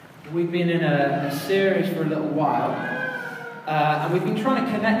We've been in a series for a little while, and we've been trying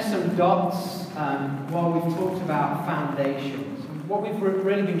to connect some dots while we've talked about foundations. And what we've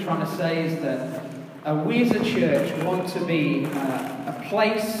really been trying to say is that we as a church want to be a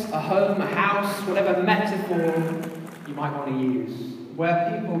place, a home, a house, whatever metaphor you might want to use,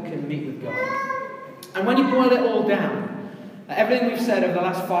 where people can meet with God. And when you boil it all down, everything we've said over the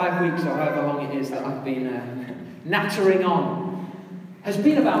last 5 weeks, or however long it is that I've been nattering on, has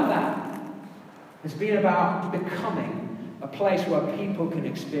been about that. It's been about becoming a place where people can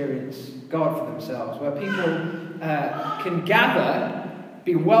experience God for themselves, where people can gather,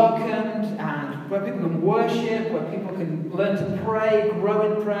 be welcomed, and where people can worship, where people can learn to pray,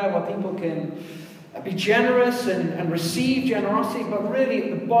 grow in prayer, where people can be generous and receive generosity, but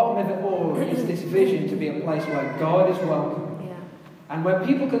really at the bottom of it all is this vision to be a place where God is welcome. And where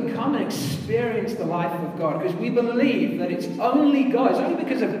people can come and experience the life of God. Because we believe that it's only God, it's only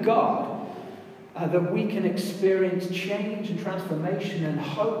because of God that we can experience change and transformation and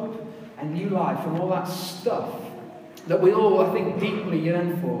hope and new life and all that stuff that we all, I think, deeply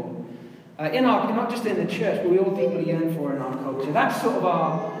yearn for. Not just in the church, but we all deeply yearn for in our culture. That's sort of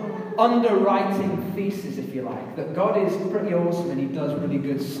our underwriting thesis, if you like. That God is pretty awesome and He does really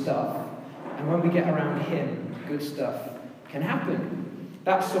good stuff. And when we get around Him, good stuff can happen.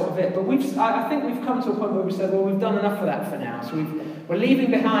 That's sort of it. But I think we've come to a point where we said, well, we've done enough of that for now. So we're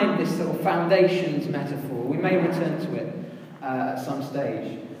leaving behind this sort of foundations metaphor. We may return to it at some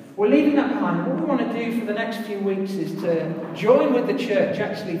stage. We're leaving that behind. What we want to do for the next few weeks is to join with the church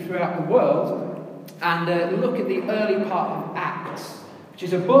actually throughout the world and look at the early part of Acts, which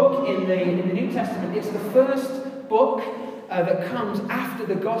is a book in the New Testament. It's the first book that comes after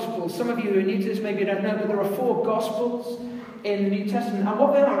the Gospels. Some of you who are new to this maybe don't know, but there are 4 Gospels in the New Testament. And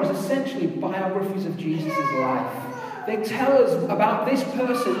what they are is essentially biographies of Jesus' life. They tell us about this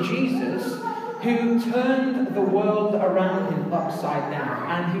person, Jesus, who turned the world around him upside down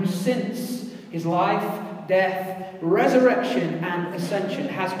and who since his life, death, resurrection and ascension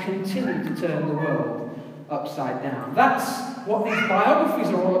has continued to turn the world upside down. That's what these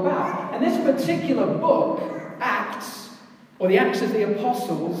biographies are all about. And this particular book, Acts, or the Acts of the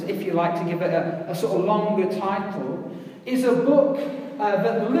Apostles, if you like to give it a sort of longer title, is a book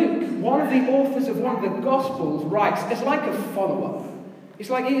that Luke, one of the authors of one of the Gospels, writes. It's like a follow-up. It's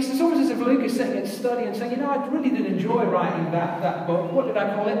almost as if Luke is sitting at study and saying, I really did enjoy writing that book. What did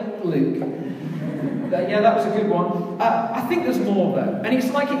I call it? Luke. That was a good one. I think there's more though. And it's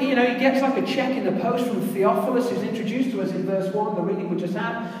like, he gets like a check in the post from Theophilus, who's introduced to us in verse 1, the reading we just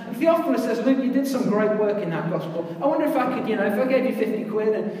had. And Theophilus says, Luke, you did some great work in that gospel. I wonder if I could, if I gave you 50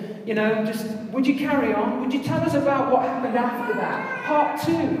 quid and, just, would you carry on? Would you tell us about what happened after that? Part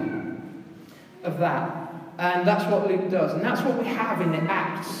 2 of that. And that's what Luke does. And that's what we have in the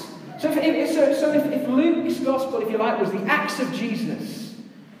Acts. So if Luke's gospel, if you like, was the Acts of Jesus,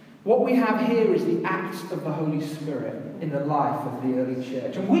 what we have here is the acts of the Holy Spirit in the life of the early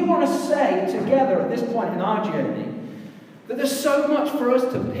church. And we want to say together at this point in our journey that there's so much for us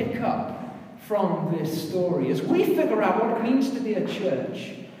to pick up from this story as we figure out what it means to be a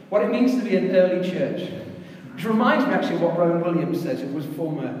church, what it means to be an early church. Which reminds me actually of what Rowan Williams says, who was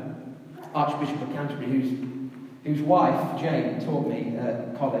former Archbishop of Canterbury, whose wife, Jane, taught me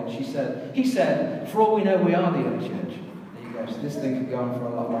at college. He said, for all we know, we are the early church. So this thing could go on for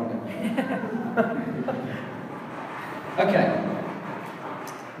a lot longer. Okay.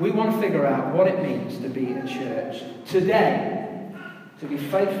 We want to figure out what it means to be a church today, to be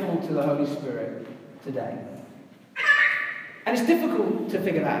faithful to the Holy Spirit today. And it's difficult to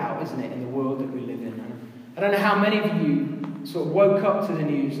figure that out, isn't it, in the world that we live in. I don't know how many of you sort of woke up to the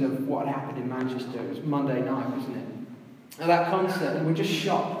news of what had happened in Manchester. It was Monday night, wasn't it? At that concert, and we're just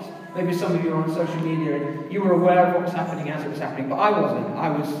shocked. Maybe some of you are on social media and you were aware of what was happening as it was happening, but I wasn't. I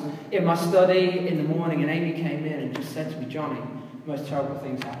was in my study in the morning and Amy came in and just said to me, Johnny, the most terrible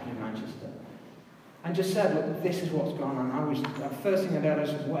things happened in Manchester. And just said, look, this is what's gone on. The first thing I did, I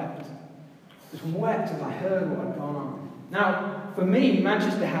just wept. Just wept as I heard what had gone on. Now, for me,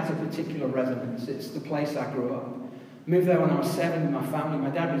 Manchester has a particular resonance. It's the place I grew up. Moved there when I was 7 with my family. My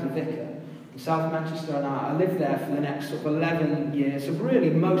dad was a vicar in South Manchester, and I lived there for the next sort of 11 years. So really,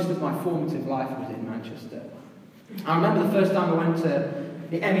 most of my formative life was in Manchester. I remember the first time I went to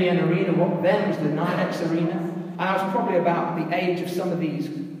the MEN Arena, what then was the 9X Arena, and I was probably about the age of some of these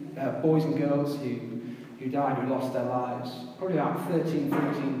boys and girls who died, who lost their lives. Probably about 13,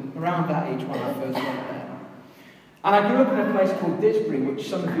 14, around that age when I first went there. And I grew up in a place called Didsbury, which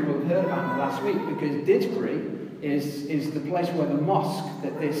some of you will have heard about in the last week, because Didsbury is the place where the mosque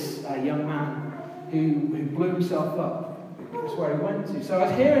that this young man who blew himself up That's where he went to. So I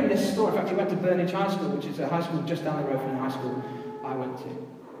was hearing this story. In fact, he went to Burnage High School, which is a high school just down the road from the high school I went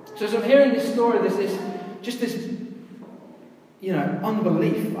to. So as I'm hearing this story, there's this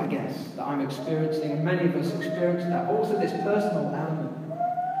unbelief, I guess, that I'm experiencing, and many of us experience that. Also this personal element.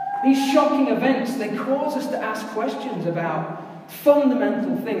 These shocking events, they cause us to ask questions about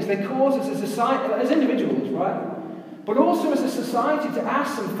fundamental things. They cause us as a society, as individuals, right? But also as a society to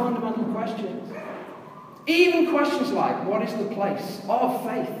ask some fundamental questions. Even questions like, what is the place of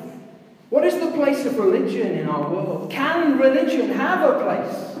faith? What is the place of religion in our world? Can religion have a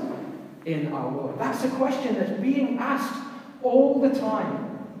place in our world? That's a question that's being asked all the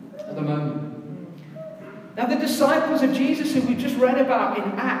time at the moment. Now, the disciples of Jesus who we've just read about in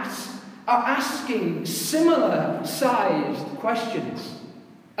Acts are asking similar-sized questions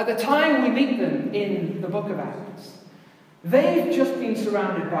at the time we meet them in the book of Acts. They've just been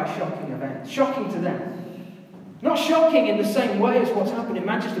surrounded by shocking events, shocking to them. Not shocking in the same way as what's happened in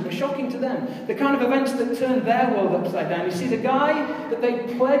Manchester, but shocking to them. The kind of events that turned their world upside down. You see, the guy that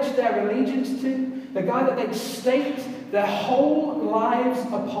they pledged their allegiance to, the guy that they'd staked their whole lives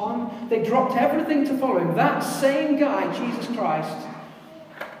upon, they dropped everything to follow him. That same guy, Jesus Christ,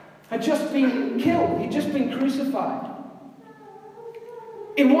 had just been killed. He'd just been crucified.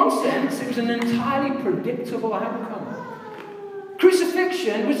 In one sense, it was an entirely predictable outcome.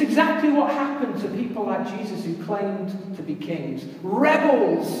 Crucifixion was exactly what happened to people like Jesus who claimed to be kings.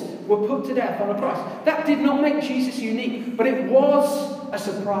 Rebels were put to death on a cross. That did not make Jesus unique, but it was a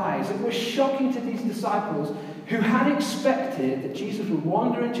surprise. It was shocking to these disciples who had expected that Jesus would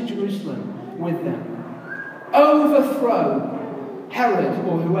wander into Jerusalem with them, overthrow Herod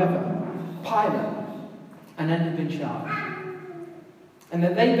or whoever, Pilate, and end up in charge. And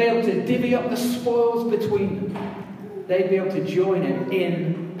that they'd be able to divvy up the spoils between them. They'd be able to join him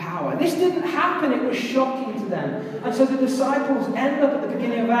in power. This didn't happen. It was shocking to them. And so the disciples end up at the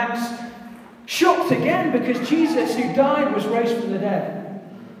beginning of Acts shocked again because Jesus, who died, was raised from the dead.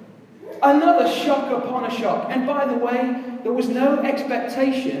 Another shock upon a shock. And by the way, there was no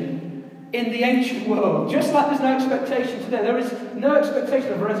expectation in the ancient world. Just like there's no expectation today. There is no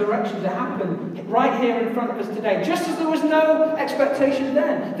expectation of resurrection to happen right here in front of us today. Just as there was no expectation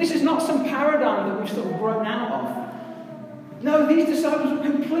then. This is not some paradigm that we've sort of grown out of. No, these disciples were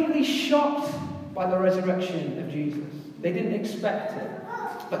completely shocked by the resurrection of Jesus. They didn't expect it.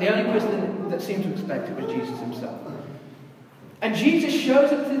 But the only person that seemed to expect it was Jesus himself. And Jesus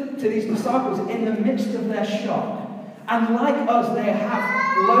shows up to these disciples in the midst of their shock. And like us, they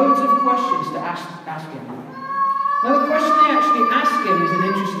have loads of questions to ask him. Now, the question they actually ask him is an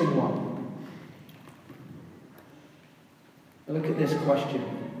interesting one. Look at this question.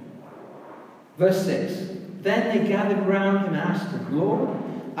 Verse 6. Then they gathered round him and asked him, Lord,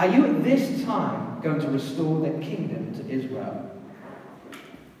 are you at this time going to restore the kingdom to Israel?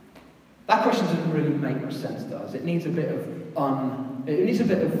 That question doesn't really make much sense to us. It needs a bit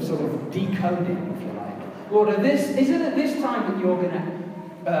of sort of decoding, if you like. Lord, is it at this time that you're going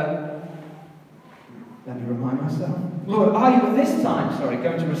to... let me remind myself. Lord, are you at this time,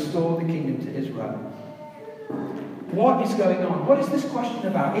 going to restore the kingdom to Israel? What is going on? What is this question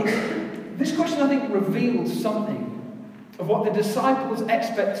about? This question, I think, reveals something of what the disciples'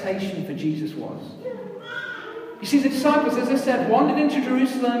 expectation for Jesus was. You see, the disciples, as I said, wandered into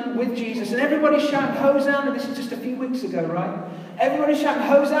Jerusalem with Jesus, and everybody's shouting, Hosanna. This is just a few weeks ago, right? Everybody's shouting,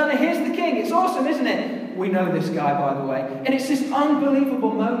 Hosanna, here's the king. It's awesome, isn't it? We know this guy, by the way. And it's this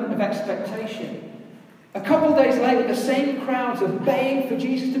unbelievable moment of expectation. A couple days later, the same crowds are baying for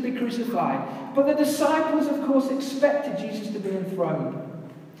Jesus to be crucified. But the disciples, of course, expected Jesus to be enthroned.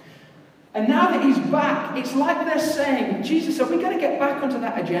 And now that he's back, it's like they're saying, Jesus, are we going to get back onto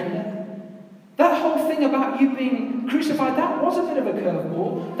that agenda? That whole thing about you being crucified, that was a bit of a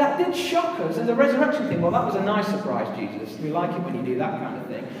curveball. That did shock us. And the resurrection thing, well, that was a nice surprise, Jesus. We like it when you do that kind of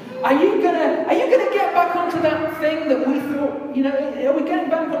thing. Are you gonna get back onto that thing that we thought, are we getting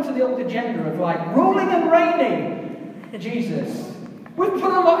back onto the old agenda of like ruling and reigning, Jesus? We've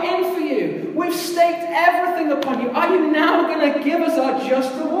put a lot in for you. We've staked everything upon you. Are you now going to give us our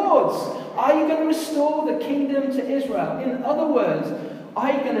just rewards? Are you going to restore the kingdom to Israel? In other words,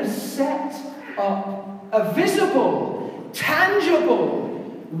 are you going to set up a visible,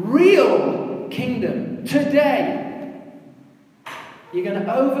 tangible, real kingdom today? You're going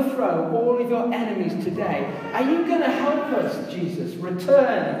to overthrow all of your enemies today. Are you going to help us, Jesus,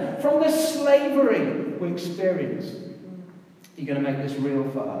 return from the slavery we experience? You're going to make this real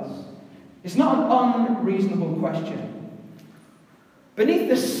for us? It's not an unreasonable question. Beneath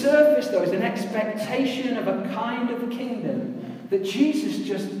the surface, though, is an expectation of a kind of kingdom that Jesus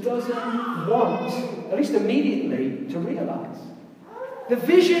just doesn't want at least immediately, to realize. The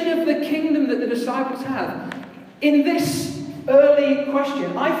vision of the kingdom that the disciples have in this early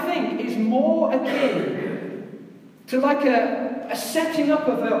question, I think, is more akin to like a setting up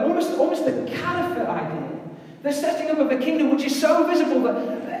of almost a caliphate idea. The setting up of a kingdom which is so visible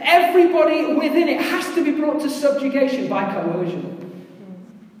that everybody within it has to be brought to subjugation by coercion.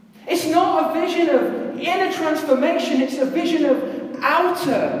 It's not a vision of inner transformation, it's a vision of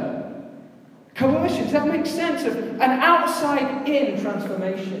outer coercion. Does that make sense? Of an outside-in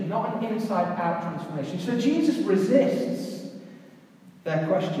transformation, not an inside-out transformation. So Jesus resists their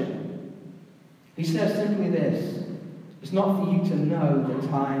question. He says simply this: it's not for you to know the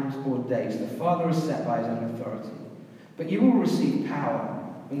times or days the Father has set by his own authority, but you will receive power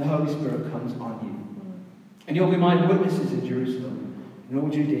when the Holy Spirit comes on you. And you'll be my witnesses in Jerusalem, in all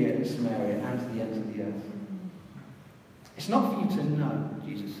Judea and Samaria, and to the ends of the earth. It's not for you to know,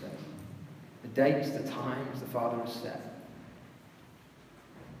 Jesus says, the dates, the times the Father has set.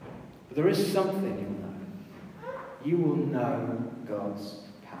 But there is something you'll know. You will know God's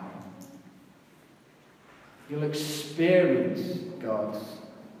power. You'll experience God's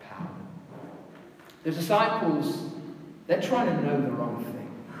power. The disciples, they're trying to know the wrong thing.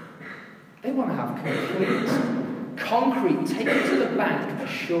 They want to have complete, concrete, taken to the bank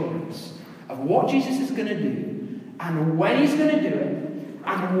assurance of what Jesus is going to do and when he's going to do it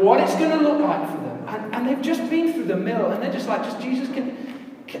and what it's going to look like for them. And they've just been through the mill and they're just like, Jesus,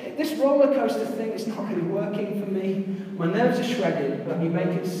 this roller coaster thing is not really working for me. My nerves are shredded, but you make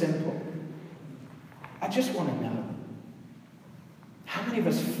it simple. I just want to know. How many of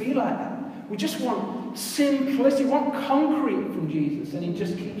us feel like that? We just want simplicity, we want concrete from Jesus. And he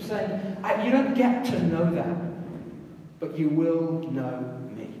just keeps saying, you don't get to know that, but you will know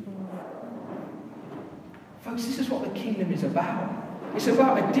me. Folks, this is what the kingdom is about. It's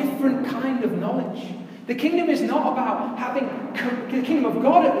about a different kind of knowledge. The kingdom is not about having, the kingdom of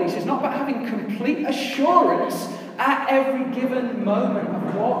God at least, is not about having complete assurance at every given moment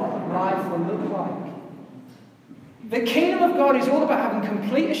of what life will look like. The kingdom of God is all about having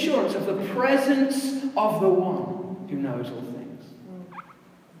complete assurance of the presence of the one who knows all things.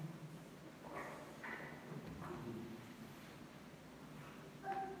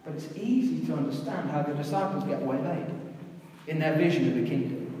 But it's easy to understand how the disciples get waylaid in their vision of the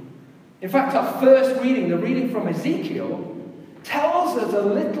kingdom. In fact, our first reading, the reading from Ezekiel, tells us a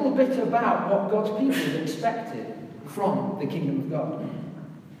little bit about what God's people had expected from the kingdom of God.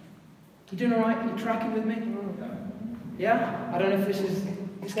 You doing all right? Are you tracking with me? Yeah? I don't know if this is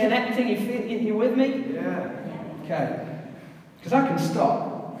connecting. You with me? Yeah. Okay. Because I can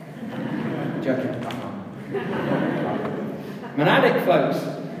stop. Joking. I'm an addict, folks.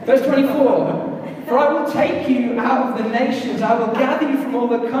 Verse 24. For I will take you out of the nations. I will gather you from all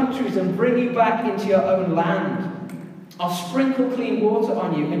the countries and bring you back into your own land. I'll sprinkle clean water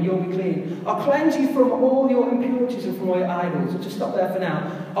on you and you'll be clean. I'll cleanse you from all your impurities and from all your idols. I'll just stop there for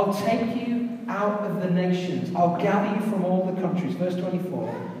now. I'll take you out of the nations. I'll gather you from all the countries. Verse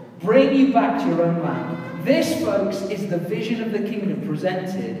 24. Bring you back to your own land. This, folks, is the vision of the kingdom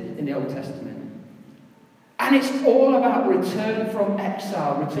presented in the Old Testament. And it's all about return from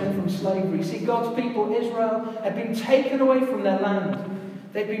exile, return from slavery. See, God's people, Israel, had been taken away from their land.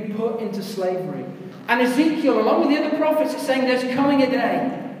 They'd been put into slavery. And Ezekiel, along with the other prophets, is saying there's coming a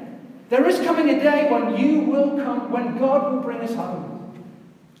day. There is coming a day when you will come, when God will bring us home.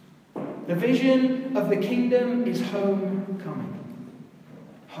 The vision of the kingdom is homecoming.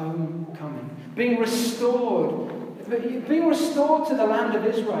 Homecoming. Being restored to the land of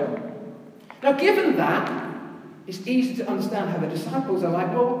Israel. Now, given that, it's easy to understand how the disciples are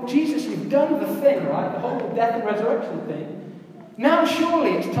like, well, Jesus, you've done the thing, right? The whole death and resurrection thing. Now,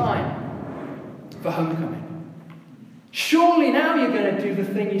 surely it's time for homecoming. Surely now you're going to do the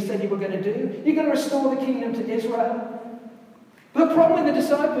thing you said you were going to do. You're going to restore the kingdom to Israel. But the problem with the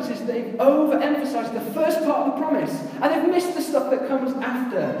disciples is they've overemphasized the first part of the promise. And they've missed the stuff that comes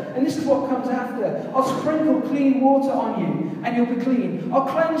after. And this is what comes after. I'll sprinkle clean water on you, and you'll be clean. I'll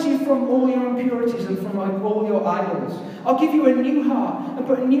cleanse you from all your impurities and from all your idols. I'll give you a new heart and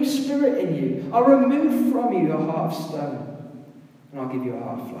put a new spirit in you. I'll remove from you your heart of stone, and I'll give you a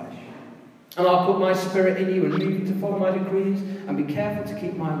heart of flesh. And I'll put my spirit in you and move you to follow my decrees and be careful to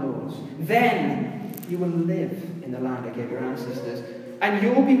keep my laws. Then you will live in the land I gave your ancestors, and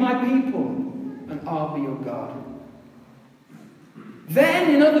you'll be my people, and I'll be your God.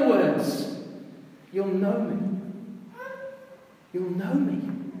 Then, in other words, you'll know me. You'll know me.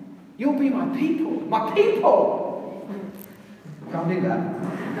 You'll be my people. My people! Can't do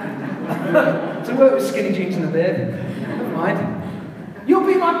that. To work with skinny jeans and a beard. Never mind. You'll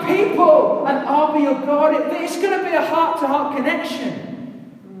be my my people and I'll be your God. It's going to be a heart-to-heart connection.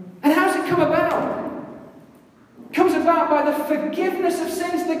 And how's it come about? It comes about by the forgiveness of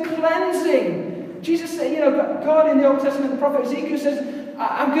sins, the cleansing. Jesus said, God in the Old Testament, the prophet Ezekiel says,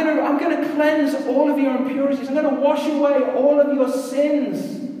 I'm going to cleanse all of your impurities. I'm going to wash away all of your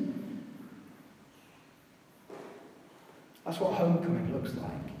sins. That's what homecoming looks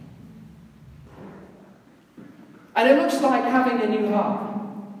like. And it looks like having a new heart.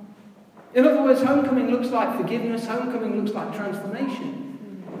 In other words, homecoming looks like forgiveness. Homecoming looks like transformation.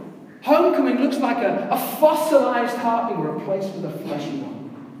 Homecoming looks like a fossilized heart being replaced with a fleshy one.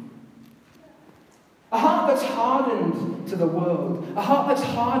 A heart that's hardened to the world. A heart that's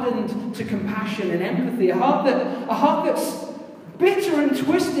hardened to compassion and empathy. A heart that's bitter and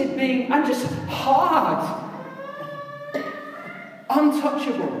twisted and just hard.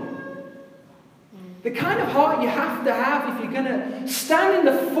 Untouchable. The kind of heart you have to have if you're going to stand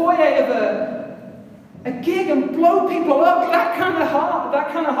in the foyer of a gig and blow people up. That kind of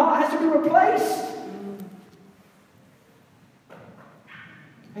heart has to be replaced.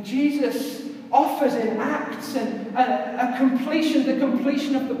 And Jesus offers in Acts the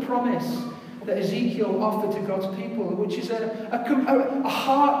completion of the promise that Ezekiel offered to God's people, which is a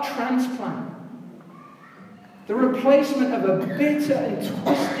heart transplant. The replacement of a bitter and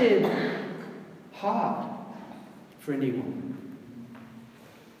twisted heart for a new one.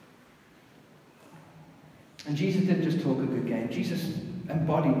 And Jesus didn't just talk a good game. Jesus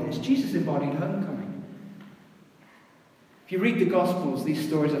embodied this. Jesus embodied homecoming. If you read the Gospels, these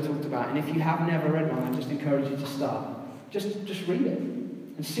stories I talked about, and if you have never read one, I just encourage you to start. Just read it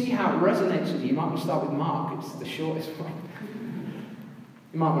and see how it resonates with you. You might want to start with Mark. It's the shortest one.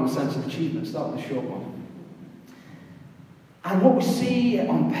 You might want a sense of achievement. Start with the short one. And what we see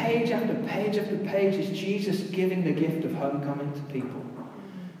on page after page after page is Jesus giving the gift of homecoming to people.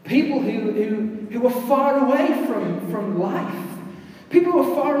 People who are far away from life. People who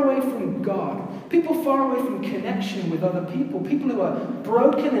are far away from God. People far away from connection with other people. People who are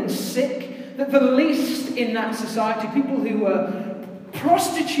broken and sick, the least in that society. People who are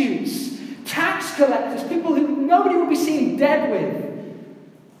prostitutes, tax collectors, people who nobody would be seen dead with.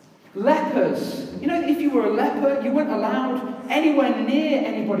 Lepers. If you were a leper, you weren't allowed anywhere near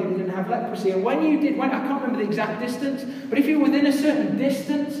anybody that didn't have leprosy. And when you did, I can't remember the exact distance, but if you were within a certain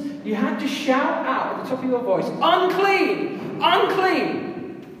distance, you had to shout out at the top of your voice, "Unclean!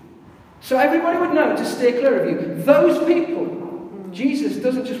 Unclean!" So everybody would know to steer clear of you. Those people, Jesus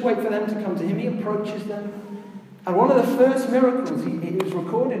doesn't just wait for them to come to him, he approaches them. And one of the first miracles he was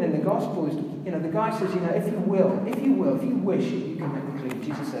recorded in the Gospel is, the guy says, if you wish, you can make me clean.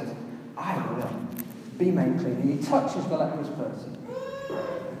 Jesus says, I will be made clean. And he touches the leprous person.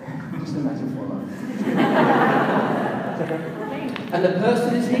 Just a metaphor. And the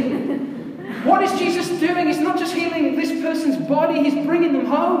person is healed. What is Jesus doing? He's not just healing this person's body, he's bringing them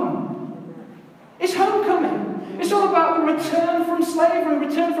home. It's homecoming. It's all about the return from slavery,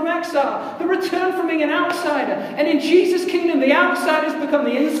 return from exile, the return from being an outsider. And in Jesus' kingdom, the outsiders become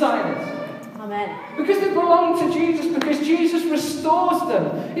the insiders. Amen. Because they belong to Jesus, because Jesus restores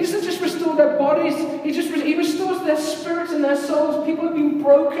them. He doesn't just restore their bodies, he restores their spirits and their souls. People have been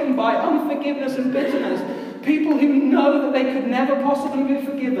broken by unforgiveness and bitterness. People who know that they could never possibly be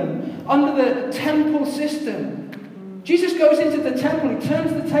forgiven under the temple system. Jesus goes into the temple, he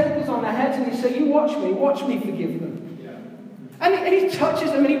turns the tables on their heads and he says, you watch me forgive them. Yeah. And he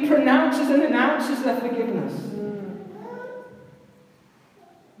touches them and he pronounces and announces their forgiveness.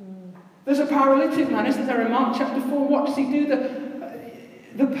 There's a paralytic man, isn't there, in Mark chapter 4? What does he do?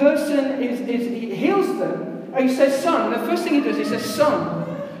 The person he heals them. And he says, son. And the first thing he does, he says, son,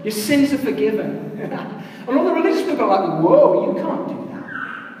 your sins are forgiven. And all the religious people are like, whoa, you can't do that.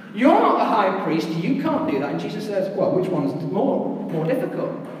 You're not the high priest, you can't do that. And Jesus says, well, which one's more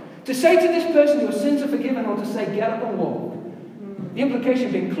difficult? To say to this person, your sins are forgiven, or to say, get up and walk? The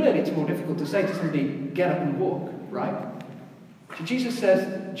implication being clearly it's more difficult to say to somebody, get up and walk, right? So Jesus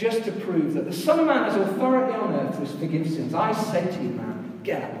says, just to prove that the Son of Man has authority on earth to forgive sins, I say to you, man,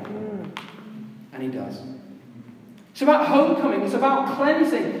 get up. And he does. It's about homecoming. It's about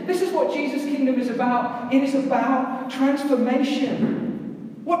cleansing. This is what Jesus' kingdom is about. It is about transformation.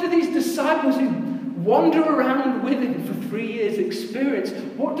 What do these disciples who wander around with him for 3 years experience?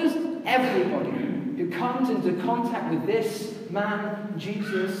 What does everybody who comes into contact with this man,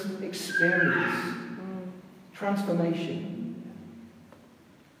 Jesus, experience? Transformation.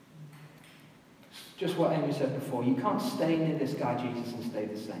 Just what Amy said before. You can't stay near this guy Jesus and stay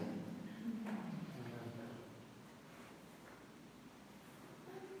the same.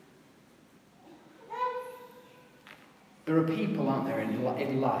 There are people, aren't there,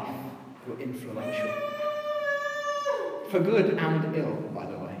 in life who are influential. For good and ill, by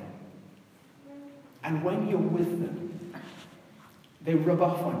the way. And when you're with them, they rub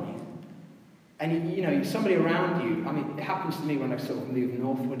off on you. And you know, somebody around you, I mean, it happens to me when I sort of move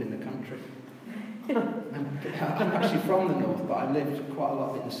northward in the country. I'm actually from the north, but I lived quite a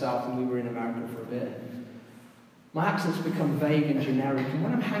lot in the south, and we were in America for a bit. My accent's become vague and generic, and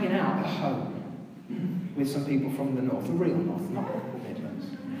when I'm hanging out at home with some people from the north, the real north, not the Midlands,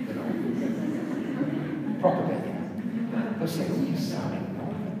 the north, proper bit, you know, they'll say, "Oh, you sound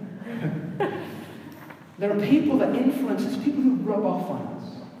northern." There are people that influence us, people who rub off on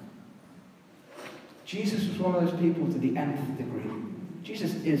us. Jesus was one of those people to the nth degree.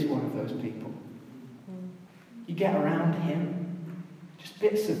 Jesus is one of those people. You get around him, just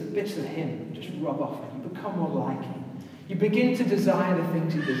bits of him just rub off and you become more like him. You begin to desire the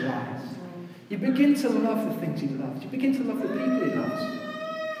things he desires. You begin to love the things he loves. You begin to love the people he loves.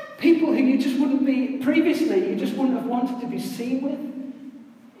 People who you just wouldn't be, previously, you just wouldn't have wanted to be seen with.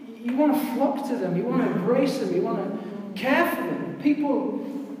 You want to flock to them. You want to embrace them. You want to care for them. People,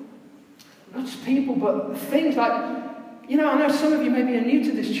 not just people, but things like, you know, I know some of you maybe are new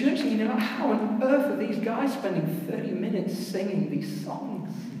to this church and you know, how on earth are these guys spending 30 minutes singing these songs?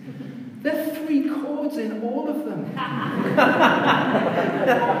 There are 3 chords in all of them.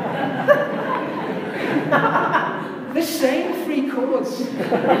 The same 3 chords.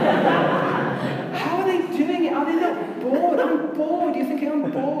 How are they doing it? Are they not bored? I'm bored. You're thinking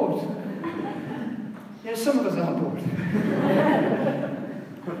I'm bored. Yeah, some of us are bored.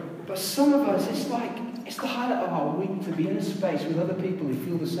 But some of us, it's like, it's the highlight of our week to be in a space with other people who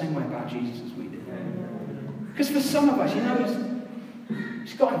feel the same way about Jesus as we do. Because for some of us, you know,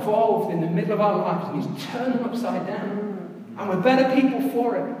 he's got involved in the middle of our lives and he's turned them upside down. And we're better people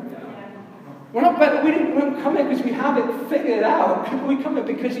for it. We're not better, we don't come here because we have it figured out. We come here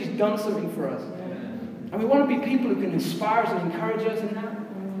because he's done something for us. And we want to be people who can inspire us and encourage us in that.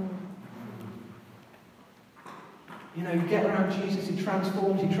 You know, you get around Jesus, he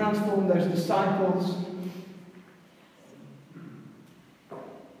transformed those disciples.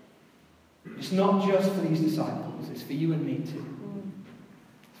 It's not just for these disciples, it's for you and me too.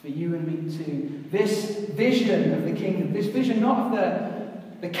 It's for you and me too. This vision of the kingdom, this vision not of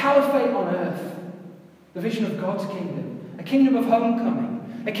the caliphate on earth, the vision of God's kingdom, a kingdom of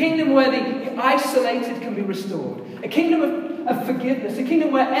homecoming, a kingdom where the isolated can be restored, a kingdom of forgiveness, a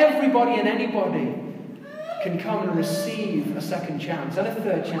kingdom where everybody and anybody can come and receive a second chance, and a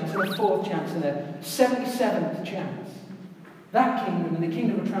third chance, and a fourth chance, and a 77th chance. That kingdom, and the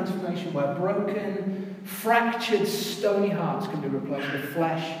kingdom of transformation, where broken, fractured, stony hearts can be replaced with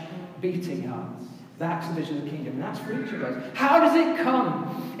flesh-beating hearts. That's the vision of the kingdom, and that's for each of us. How does it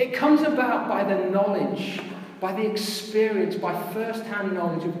come? It comes about by the knowledge, by the experience, by first-hand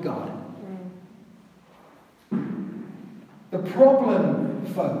knowledge of God. The problem,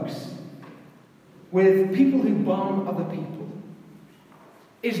 folks, with people who bomb other people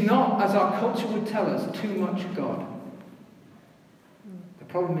is not, as our culture would tell us, too much God. The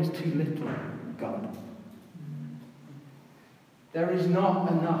problem is too little God. There is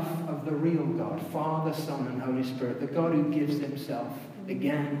not enough of the real God, Father, Son, and Holy Spirit, the God who gives himself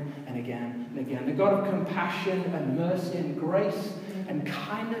again and again and again, the God of compassion and mercy and grace and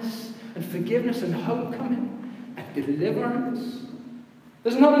kindness and forgiveness and homecoming and deliverance.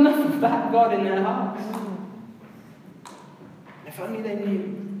 There's not enough of that God in their hearts. If only they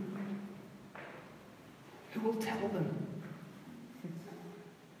knew. Who will tell them?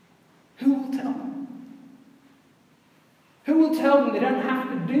 Who will tell them? Who will tell them they don't have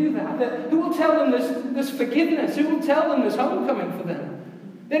to do that? Who will tell them there's forgiveness? Who will tell them there's homecoming for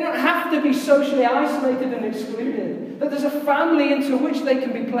them? They don't have to be socially isolated and excluded. That there's a family into which they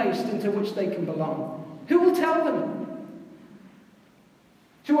can be placed, into which they can belong. Who will tell them?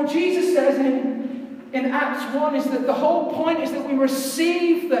 So what Jesus says in Acts 1 is that the whole point is that we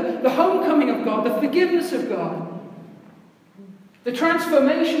receive the homecoming of God, the forgiveness of God, the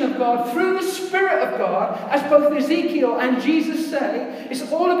transformation of God through the Spirit of God, as both Ezekiel and Jesus say. It's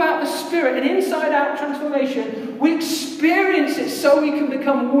all about the Spirit, an inside-out transformation. We experience it so we can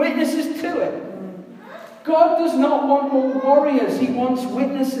become witnesses to it. God does not want more warriors, he wants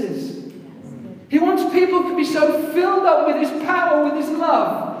witnesses. He wants people who can be so filled up with his power, with his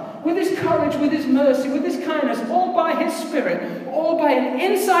love, with his courage, with his mercy, with his kindness, all by his Spirit, all by an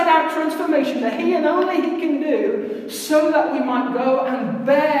inside-out transformation that he and only he can do, so that we might go and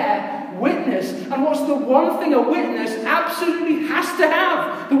bear witness. And what's the one thing a witness absolutely has to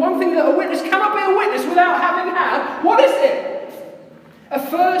have? The one thing that a witness cannot be a witness without having had, what is it? A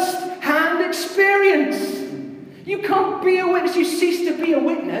first-hand experience. You can't be a witness. You cease to be a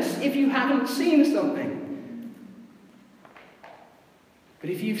witness if you haven't seen something. But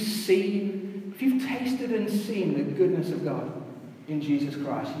if you've tasted and seen the goodness of God in Jesus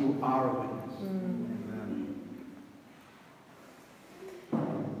Christ, you are a witness.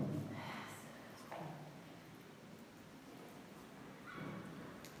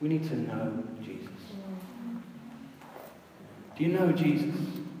 We need to know Jesus. Do you know Jesus?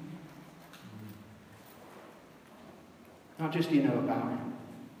 Not just do you know about him.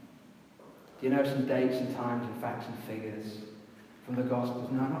 Do you know some dates and times and facts and figures from the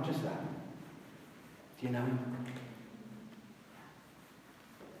Gospels? No, not just that. Do you know him?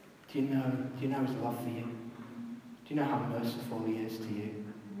 Do you know his love for you? Do you know how merciful he is to you?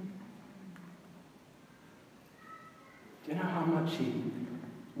 Do you know how much he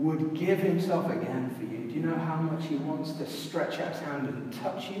would give himself again for you? Do you know how much he wants to stretch out his hand and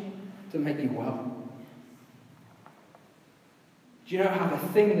touch you to make you well? Do you know how the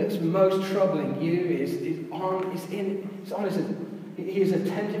thing that's most troubling you he is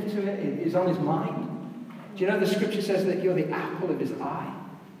attentive to it, is on his mind? Do you know the scripture says that you're the apple of his eye?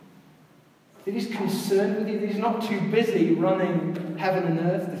 That he's concerned with you, that he's not too busy running heaven and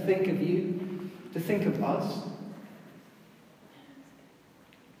earth to think of you, to think of us.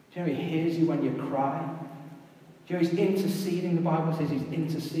 Do you know he hears you when you cry? Do you know he's interceding? The Bible says he's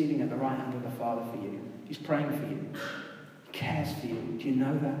interceding at the right hand of the Father for you. He's praying for you. He cares for you. Do you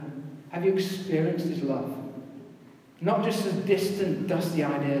know that? Have you experienced his love? Not just a distant, dusty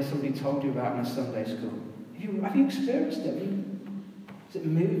idea somebody told you about in a Sunday school. Have you experienced it? Has it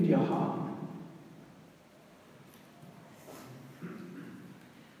moved your heart?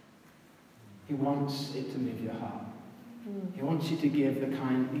 He wants it to move your heart. He wants you to give you the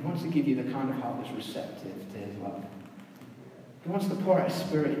kind of heart that's receptive to his love. He wants to pour out his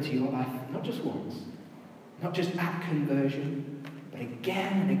Spirit into your life, not just once, not just at conversion, but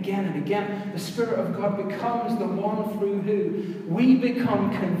again and again and again. The Spirit of God becomes the one through who we become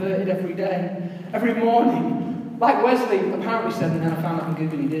converted every day, every morning. Like Wesley apparently said, and then I found out on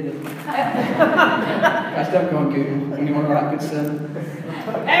Google he did it. Guys, don't go on Google when you want to write a good sermon.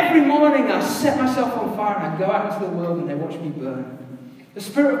 Every morning I set myself on fire and I go out into the world and they watch me burn. The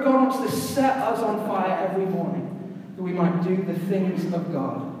Spirit of God wants to set us on fire every morning, that we might do the things of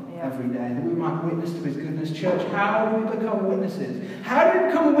God every day, that we might witness to his goodness. Church, how do we become witnesses? How do we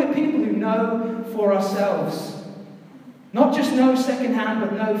become people who know for ourselves? Not just know secondhand,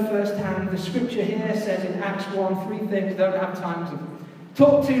 but know firsthand. The scripture here says in Acts 1, 3 things. Don't have time to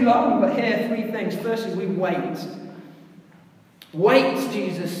talk too long, but here 3 things. Firstly, we wait. Wait,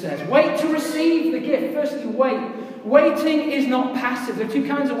 Jesus says. Wait to receive the gift. Firstly, wait. Waiting is not passive. There are 2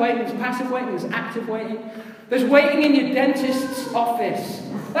 kinds of waiting. There's passive waiting, there's active waiting. There's waiting in your dentist's office.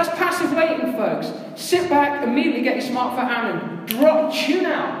 That's passive waiting, folks. Sit back, immediately get your smartphone out and tune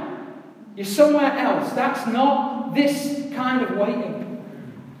out. You're somewhere else. That's not this kind of waiting.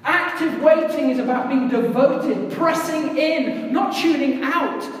 Active waiting is about being devoted, pressing in, not tuning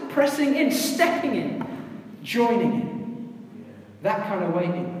out, pressing in, stepping in, joining in. That kind of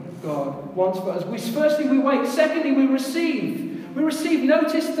waiting God wants for us. Firstly, we wait. Secondly, we receive. We receive.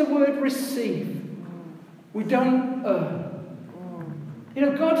 Notice the word receive. We don't earn. You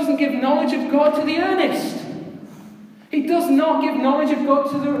know, God doesn't give knowledge of God to the earnest. He does not give knowledge of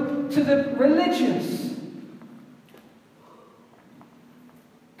God to the religious.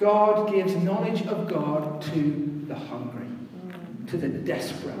 God gives knowledge of God to the hungry, to the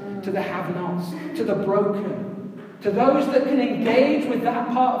desperate, to the have-nots, to the broken, to those that can engage with that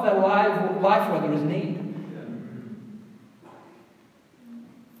part of their life where there is need.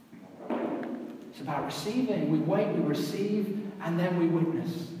 It's about receiving. We wait, we receive, and then we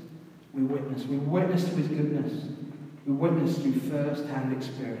witness. We witness. We witness to his goodness. We witness through first-hand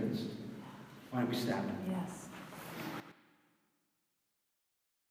experience. Why don't we stand? Yes.